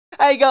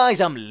Hey guys,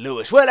 I'm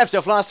Lewis. We left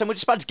off last time. We're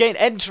just about to gain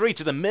entry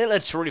to the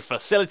military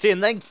facility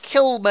and then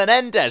kill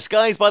Menendez.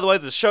 Guys, by the way,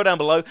 there's a show down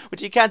below,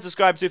 which you can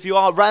subscribe to if you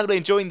are randomly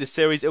enjoying this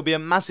series. It'll be a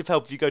massive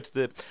help if you go to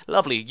the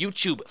lovely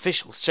YouTube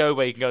official show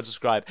where you can go and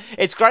subscribe.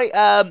 It's great,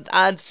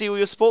 and see all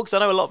your support, because I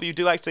know a lot of you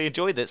do actually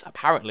enjoy this.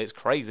 Apparently, it's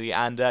crazy,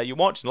 and you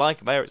watch and like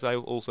and there. It's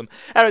so awesome.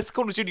 It's the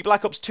Call of Duty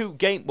Black Ops 2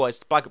 game. Well, it's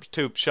the Black Ops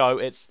 2 show.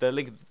 It's the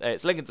link.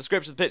 It's link in the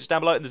description, the picture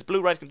down below, and there's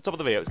Blu-ray at the top of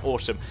the video. It's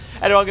awesome.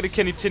 Anyway, I'm going to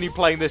continue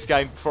playing this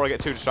game before I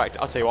get too distracted.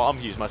 I'll tell you what, I'm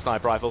using my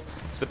sniper rifle.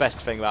 It's the best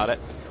thing about it.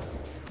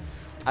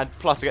 And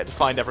plus I get to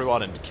find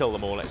everyone and kill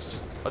them all. It's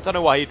just, I don't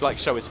know why he'd like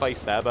show his face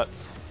there, but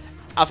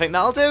I think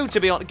that'll do, to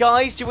be honest.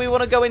 Guys, do we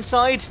want to go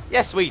inside?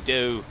 Yes, we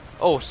do.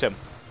 Awesome.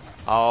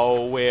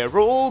 Oh, we're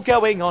all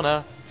going on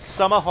a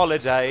summer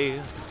holiday.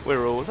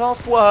 We're all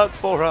off work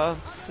for a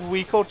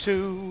week or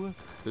two.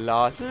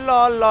 La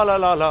la la la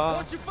la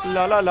la.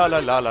 La la la la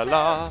la la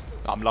la.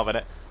 I'm loving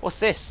it. What's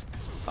this?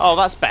 Oh,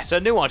 that's better.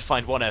 Knew I'd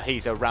find one of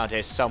these around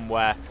here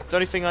somewhere. Is there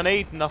anything I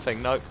need?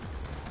 Nothing. Nope.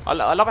 I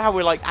love how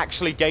we're like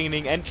actually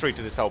gaining entry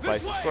to this whole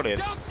place. It's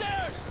brilliant.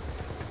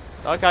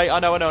 Okay, I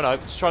know.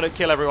 Just trying to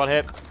kill everyone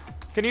here.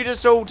 Can you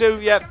just all do?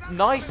 Yeah,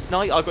 nice.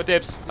 I've got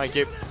dibs. Thank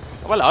you.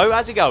 Oh, hello.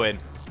 How's it going?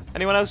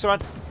 Anyone else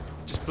around?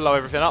 Just blow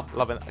everything up.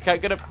 Loving it. Okay,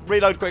 gonna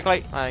reload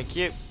quickly. Thank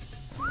you.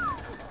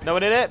 No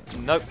one in it?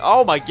 Nope.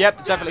 Oh my.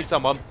 Yep, definitely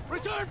someone.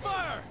 Return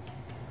fire.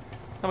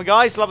 Come on,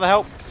 guys. Love the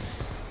help.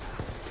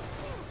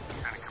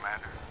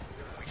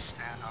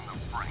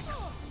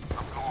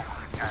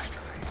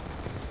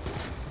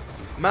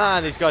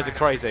 Man, these guys are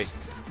crazy.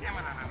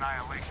 Imminent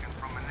annihilation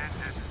from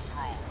Menendez's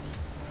drone.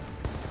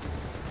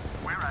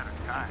 We're out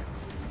of time.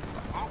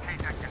 Locate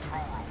that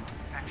control room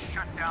and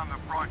shut down the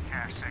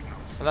broadcast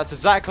signals. And that's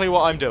exactly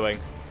what I'm doing.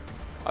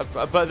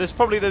 But there's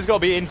got to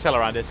be intel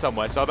around here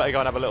somewhere, so I better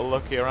go and have a little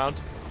look here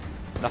around.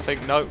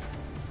 Nothing. No.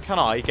 Can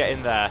I get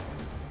in there?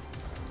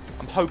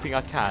 I'm hoping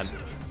I can.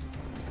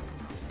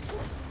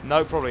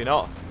 No, probably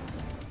not.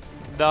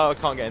 No, I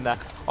can't get in there.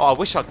 Oh, I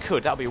wish I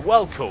could. That'd be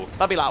well cool.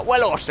 That'd be like,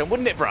 well awesome,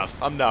 wouldn't it,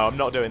 bruv? No, I'm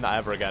not doing that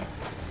ever again.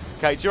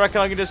 Okay, do you reckon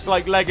I can just,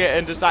 like, leg it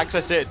and just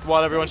access it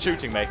while everyone's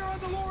shooting me?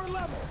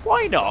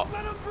 Why not?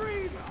 Let him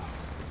breathe.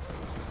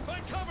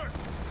 Find cover.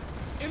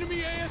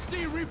 Enemy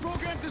ASD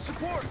reprogrammed to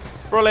support.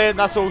 Brilliant,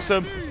 that's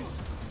awesome.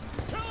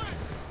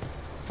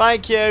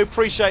 Thank you,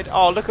 appreciate.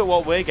 Oh, look at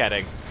what we're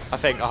getting. I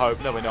think, I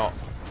hope. No, we're not.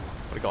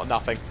 We've got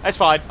nothing. It's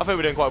fine. I think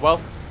we're doing quite well.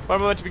 Where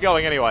am I meant to be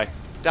going anyway?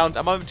 Down?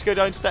 Am I meant to go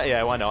downstairs?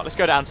 Yeah, why not? Let's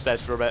go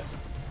downstairs for a bit.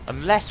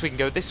 Unless we can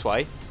go this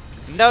way.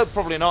 No,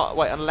 probably not.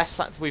 Wait, unless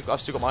that's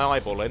I've still got my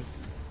eyeball in.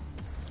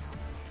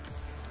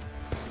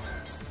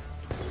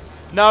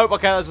 No,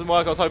 okay, that doesn't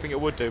work. I was hoping it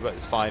would do, but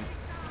it's fine.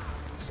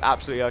 It's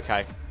absolutely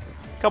okay.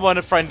 Come on,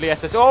 a friendly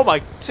SS. Oh my,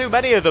 too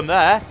many of them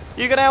there.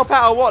 You gonna help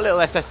out or what, little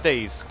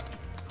SSDs?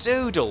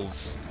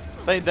 Doodles.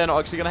 They're not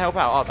actually gonna help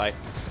out, are they?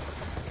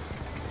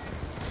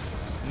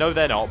 No,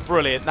 they're not.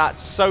 Brilliant.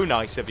 That's so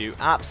nice of you.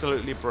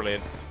 Absolutely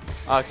brilliant.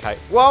 Okay.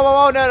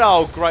 Whoa, no.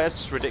 Oh, great. That's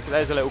just ridiculous.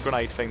 There's a little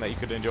grenade thing that you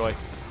could enjoy.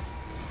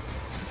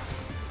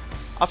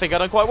 I think I've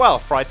done quite well.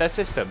 Fried their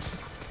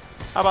systems.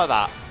 How about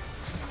that? I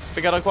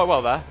think I've done quite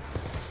well there.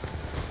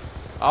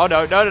 Oh,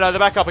 no. They're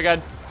back up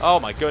again. Oh,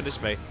 my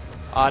goodness me.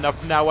 And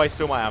I've now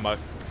wasted all my ammo.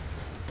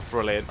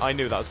 Brilliant. I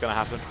knew that was going to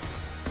happen.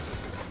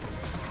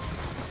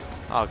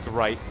 Oh,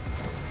 great.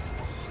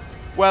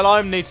 Well,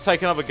 I need to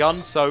take another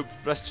gun, so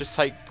let's just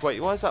take...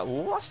 Wait, what is that?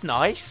 Oh, that's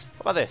nice.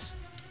 What about this?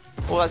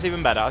 Oh, that's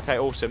even better. Okay,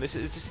 awesome. Is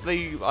this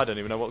the... I don't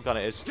even know what gun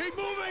it is. Keep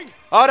moving.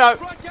 Oh, no.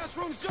 Broadcast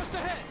room's just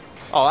ahead.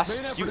 Oh,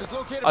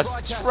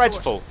 that's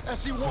dreadful.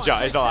 It's not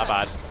that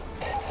bad.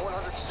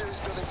 100 series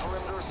building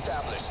perimeter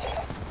established.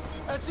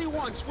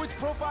 SC1, switch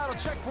profile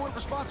to checkpoint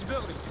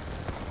responsibilities.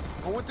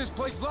 I want this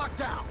place locked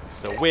down.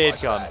 It's a weird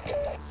gun.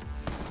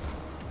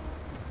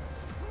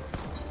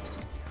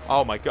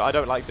 Oh my god, I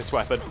don't like this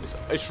weapon.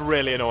 It's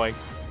really annoying.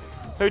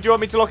 Who do you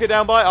want me to lock it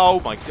down by?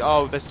 Oh my god.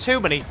 Oh, there's too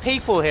many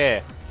people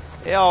here.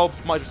 Yeah, I'll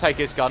might as well take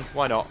his gun.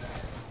 Why not?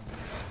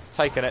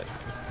 Taking it.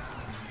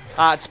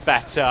 That's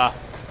better.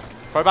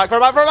 Throw back.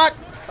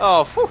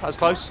 Oh, phew, that was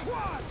close.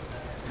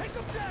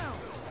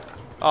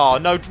 Oh,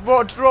 no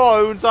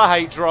drones. I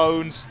hate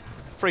drones.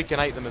 Freaking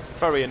hate them. They're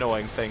very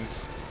annoying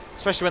things.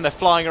 Especially when they're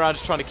flying around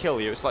just trying to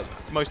kill you. It's like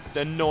the most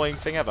annoying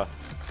thing ever.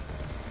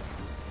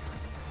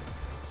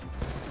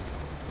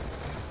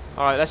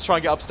 Alright, let's try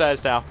and get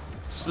upstairs now.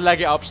 Just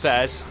leg it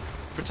upstairs.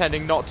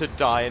 Pretending not to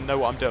die and know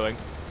what I'm doing.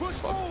 Push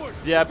forward.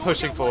 Yeah,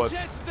 pushing forward.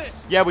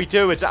 Yeah, we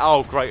do.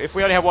 Oh, great. If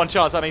we only have one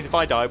chance, that means if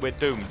I die, we're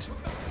doomed.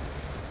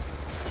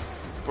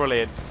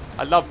 Brilliant.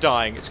 I love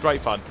dying. It's great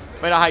fun.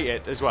 I mean, I hate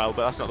it as well,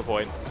 but that's not the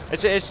point.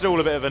 It's just all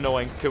a bit of an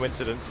annoying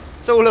coincidence.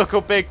 It's all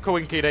a big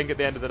coinky dink at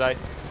the end of the day.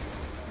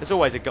 There's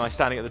always a guy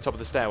standing at the top of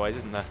the stairways,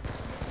 isn't there?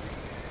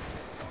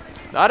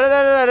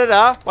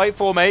 Da-da-da-da-da-da. Wait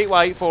for me.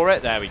 Wait for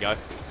it. There we go.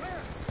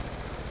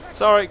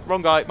 Sorry,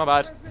 wrong guy. My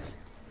bad.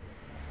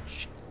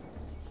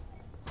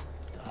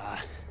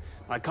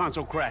 My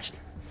console crashed.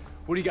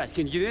 What do you got?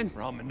 Can you get in?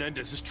 Raul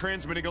Menendez is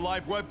transmitting a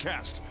live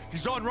webcast.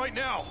 He's on right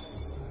now.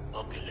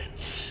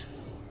 Populist.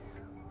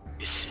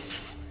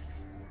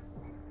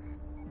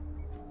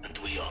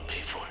 I'll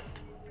pay for it.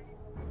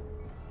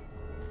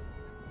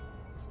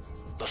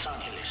 Los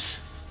Angeles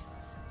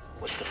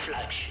was the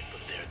flagship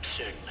of their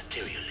absurd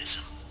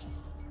materialism.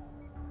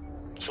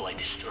 So I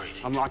destroyed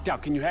it. I'm locked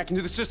out. Can you hack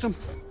into the system?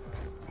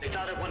 They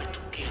thought I wanted to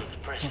kill the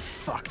We're president.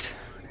 fucked.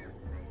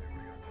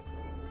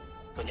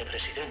 Doña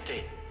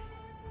Presidente,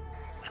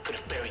 I could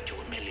have buried you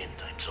 1,000,000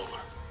 times over.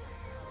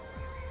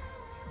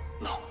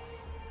 No.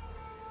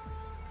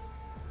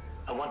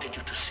 I wanted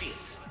you to see it.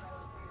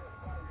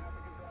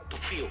 To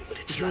feel what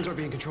it's The drones like. are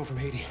being controlled from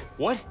Haiti.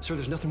 What? Sir,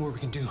 there's nothing more we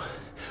can do.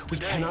 We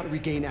Today- cannot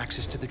regain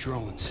access to the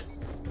drones.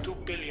 2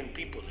 billion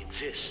people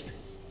exist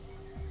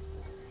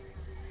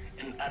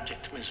in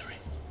abject misery.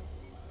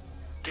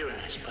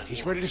 Tyrannized by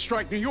He's war. ready to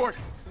strike New York.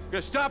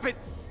 Gonna stop it.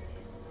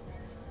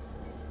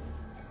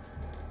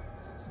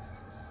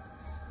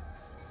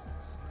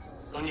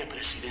 Doña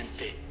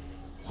Presidente,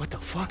 What the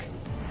fuck?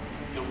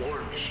 your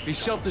war machine, He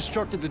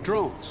self-destructed the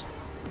drones.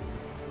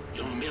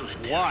 your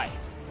military Why?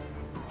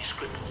 is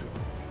crippled.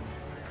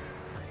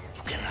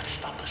 You cannot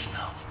stop us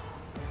now.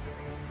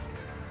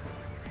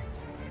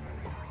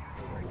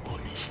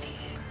 Cordis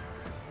Die.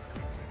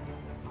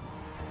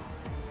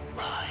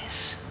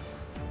 Rise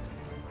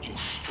and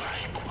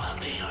strike while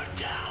they are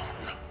down.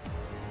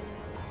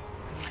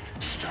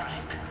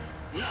 Strike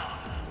now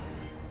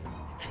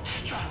and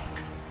strike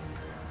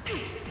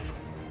deep.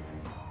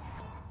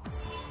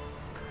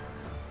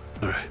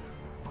 All right.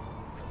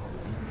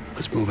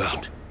 Let's move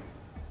out.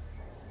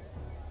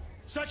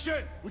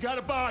 Section, we got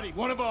a body,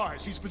 one of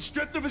ours. He's been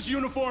stripped of his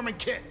uniform and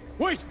kit.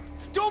 Wait!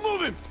 Don't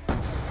move him!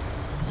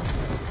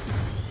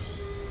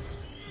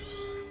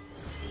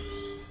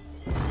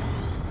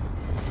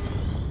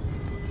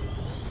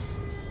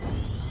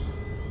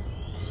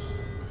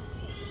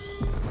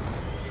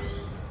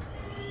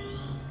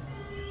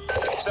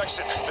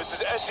 Section, this is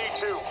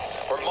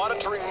SE2. We're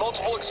monitoring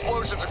multiple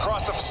explosions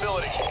across the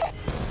facility.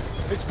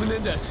 It's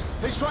Menendez.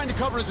 He's trying to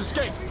cover his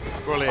escape.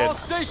 Brilliant. All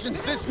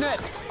stations, this net.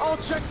 All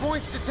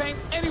checkpoints detain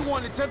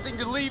anyone attempting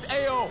to leave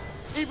AO,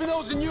 even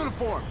those in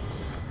uniform.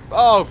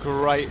 Oh,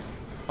 great.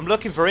 I'm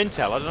looking for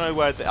intel.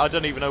 I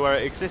don't even know where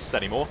it exists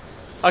anymore.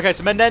 Okay,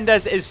 so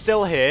Menendez is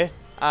still here,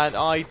 and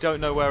I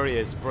don't know where he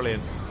is.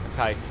 Brilliant.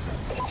 Okay.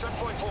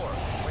 Checkpoint 4.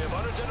 We have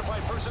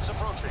unidentified persons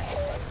approaching.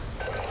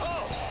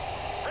 Oh!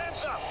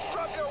 Hands up!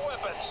 Drop your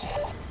weapons!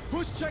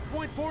 Push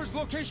checkpoint 4's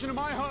location to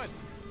my HUD.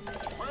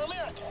 We're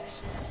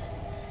Americans.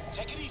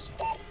 Take it easy.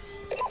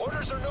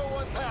 Orders are no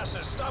one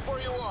passes. Stop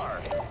where you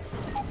are.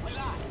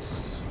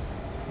 Relax.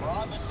 We're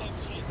on the same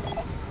team.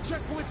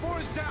 Checkpoint 4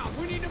 is down.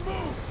 We need to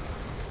move.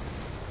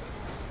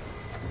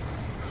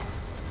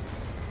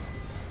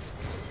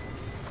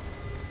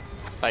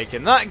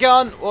 Taking that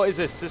gun. What is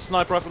this? This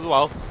sniper rifle as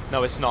well?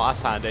 No, it's not.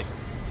 That's handy.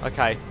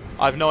 Okay.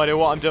 I have no idea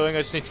what I'm doing. I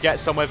just need to get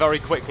somewhere very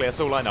quickly. That's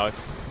all I know.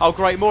 Oh,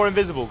 great. More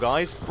invisible,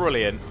 guys.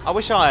 Brilliant. I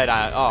wish I had...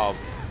 Oh.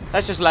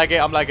 Let's just leg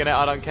it. I'm legging it.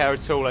 I don't care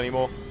at all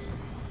anymore.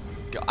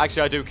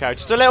 Actually, I do care.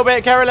 Just a little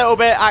bit. Care a little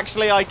bit.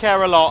 Actually, I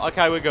care a lot.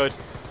 Okay, we're good.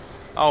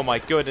 Oh, my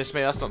goodness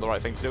me. That's not the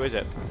right thing to do, is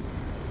it?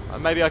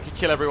 Maybe I could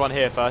kill everyone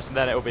here first, and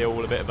then it'll be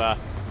all a bit of a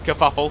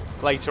kerfuffle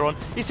later on.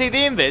 You see, the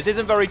invis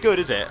isn't very good,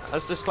 is it?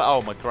 Let's just...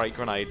 Oh, my great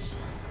grenades.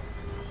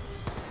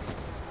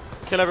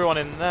 Kill everyone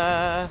in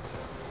there.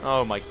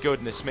 Oh, my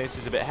goodness me. This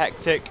is a bit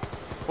hectic.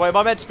 Wait, am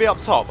I meant to be up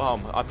top? Oh,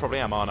 I probably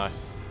am, aren't I?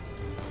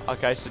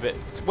 Okay, it's a bit...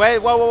 Whoa,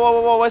 whoa, whoa,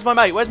 whoa, whoa. Where's my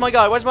mate? Where's my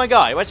guy? Where's my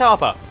guy? Where's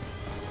Harper?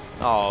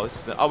 Oh,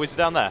 this is... Oh, he's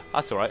down there.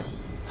 That's alright.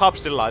 Harper's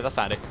still alive. That's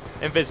handy.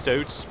 Invis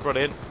dudes.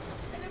 Brilliant.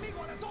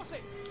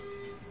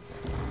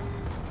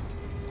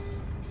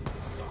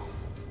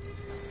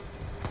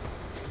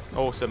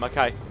 Awesome.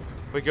 Okay.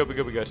 We're good, we're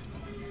good, we're good.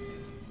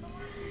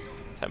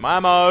 Take my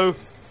ammo.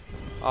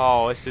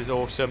 Oh, this is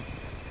awesome.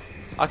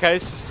 Okay,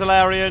 this is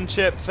Solarian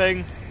chip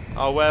thing.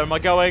 Oh, where am I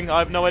going? I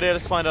have no idea.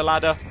 Let's find a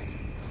ladder.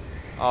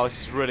 Oh,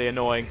 this is really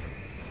annoying.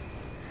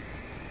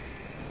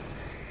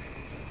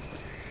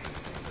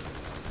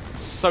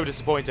 So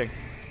disappointing.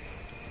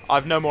 I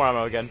have no more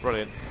ammo again.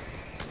 Brilliant.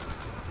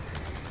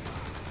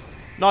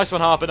 Nice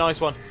one, Harper.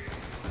 Nice one.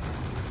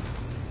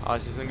 Oh,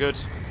 this isn't good.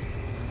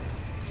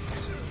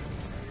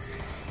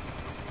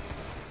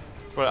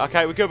 Right,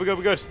 okay, we're good, we're good,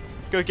 we're good.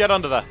 Good, get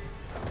under there.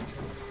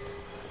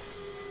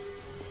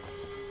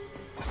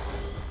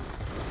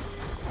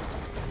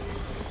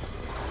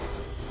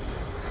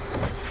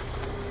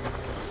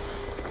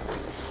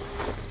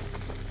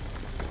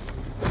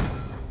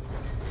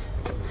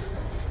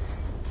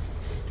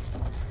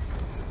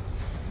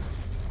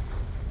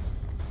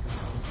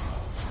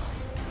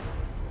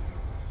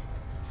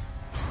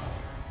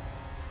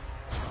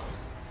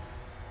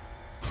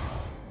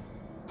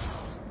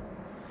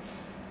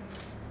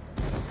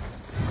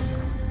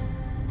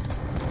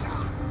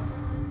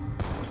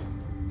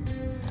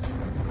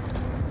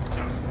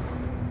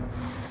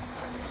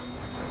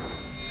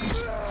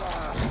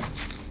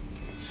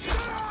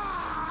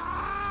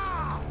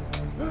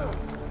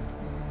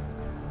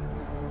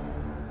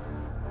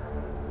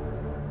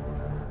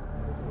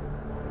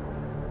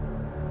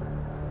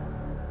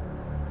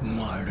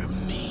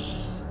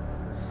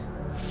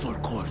 for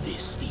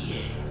Cordis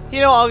Die. You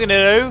know what I'm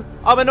gonna do?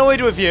 I'm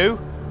annoyed with you.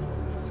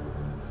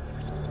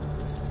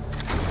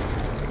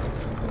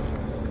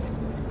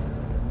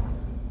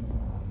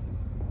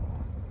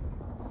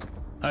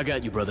 I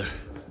got you, brother.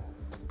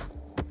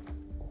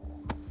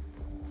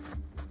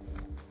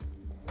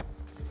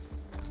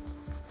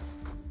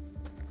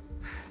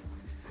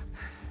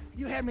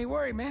 You had me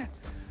worried, man.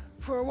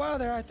 For a while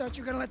there, I thought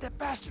you were gonna let that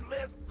bastard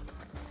live.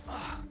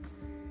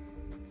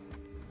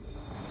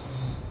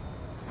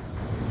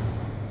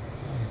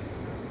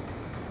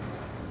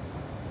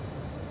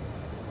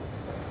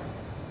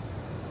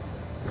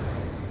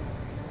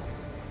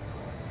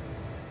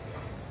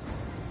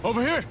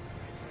 Over here!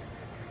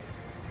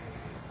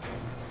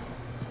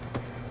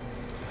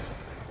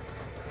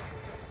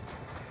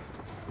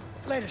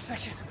 Later,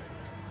 section.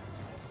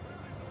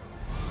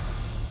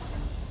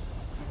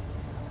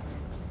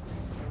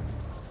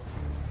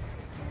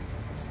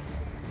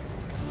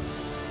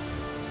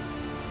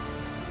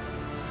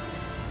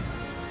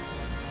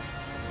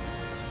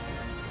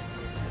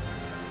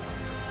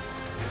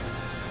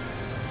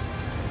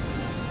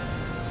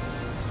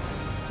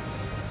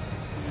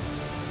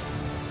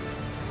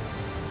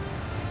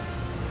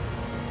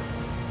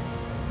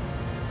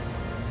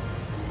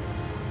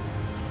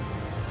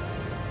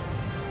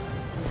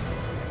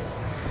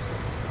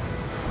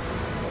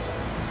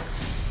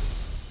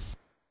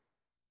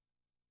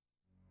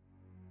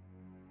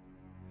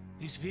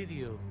 This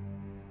video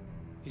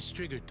is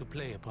triggered to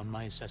play upon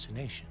my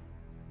assassination.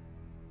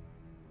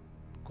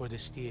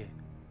 Cordis Die,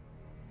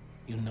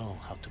 you know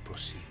how to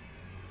proceed.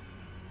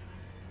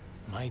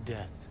 My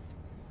death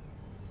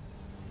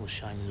will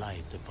shine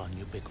light upon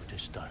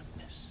ubiquitous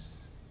darkness.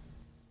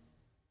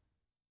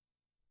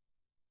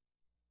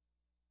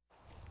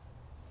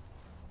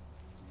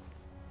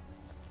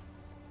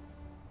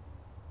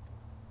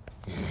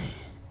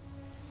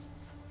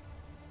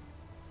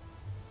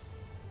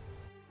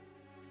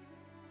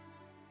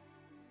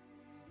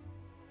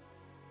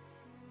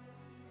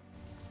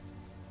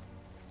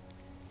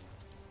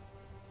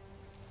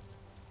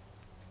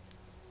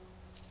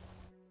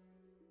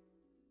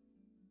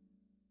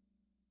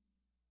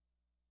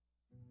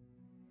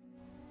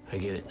 I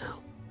get it now.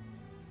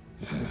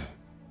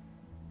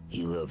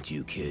 He loved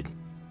you, kid.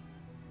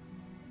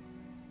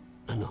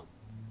 I know.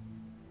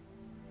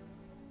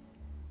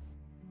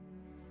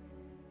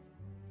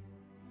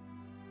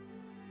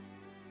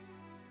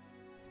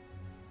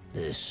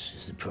 This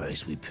is the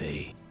price we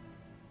pay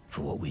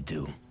for what we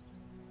do.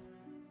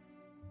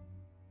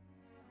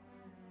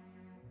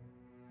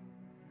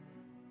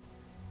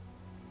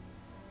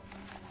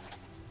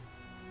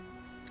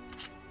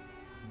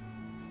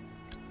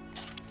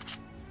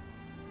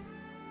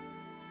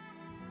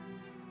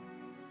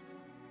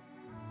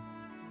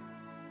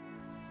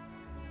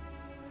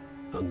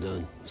 I'm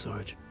done,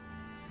 Sarge.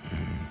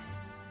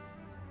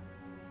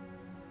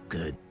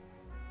 Good.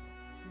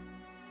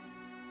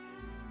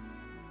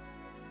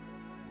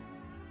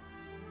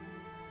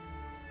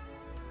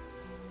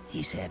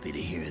 He's happy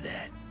to hear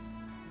that.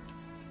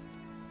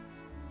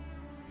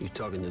 You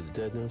talking to the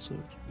dead now, Sarge?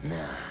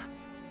 Nah.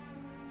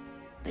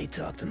 They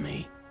talk to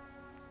me.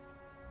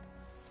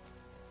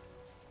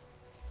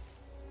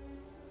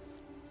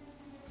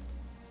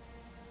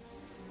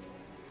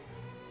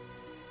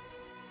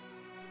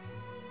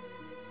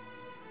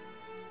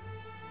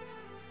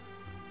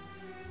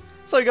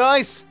 So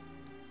guys,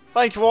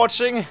 thank you for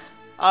watching.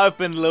 I've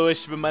been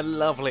Lewis, you've been my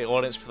lovely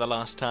audience for the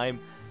last time.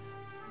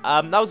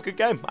 That was a good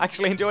game, I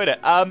actually enjoyed it.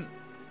 I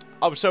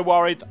was so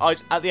worried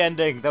at the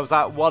ending. There was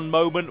that one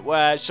moment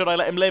where, should I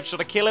let him live, should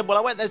I kill him? Well,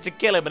 I went there to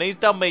kill him and he's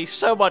done me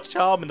so much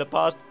harm in the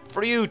past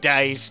few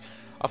days.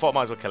 I thought I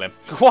might as well kill him.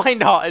 Why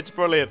not? It's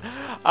brilliant.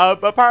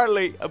 But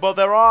apparently, well,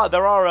 there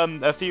are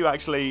a few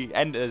actually,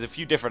 there's a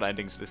few different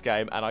endings to this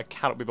game, and I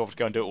cannot be bothered to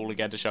go and do it all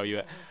again to show you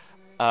it.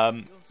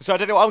 So I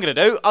don't know what I'm going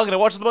to do. I'm going to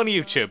watch them on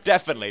YouTube,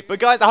 definitely. But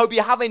guys, I hope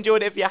you have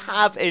enjoyed it. If you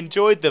have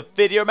enjoyed the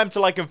video, remember to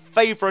like and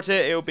favourite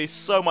it. It will be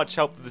so much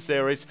help to the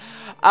series.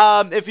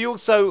 If you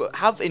also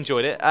have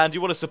enjoyed it and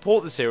you want to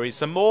support the series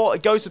some more,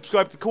 go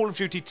subscribe to the Call of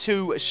Duty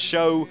 2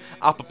 show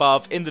up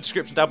above in the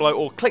description down below,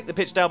 or click the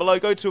picture down below.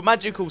 Go to a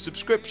magical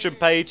subscription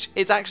page.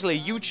 It's actually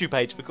a YouTube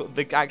page for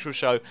the actual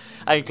show,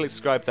 and click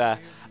subscribe there.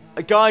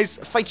 Guys,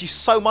 thank you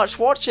so much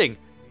for watching.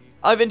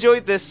 I've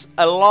enjoyed this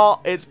a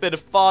lot. It's been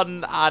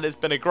fun and it's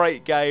been a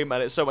great game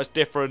and it's so much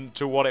different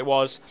to what it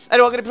was.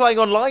 Anyway, I'm going to be playing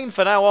online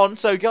from now on.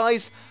 So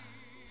guys,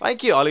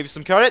 thank you. I'll leave you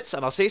some credits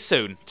and I'll see you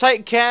soon.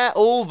 Take care,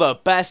 all the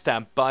best,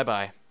 and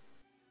bye-bye.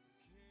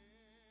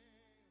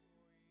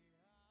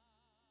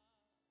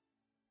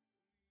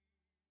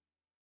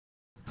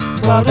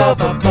 Ba da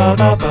ba ba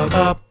da ba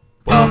da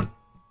ba.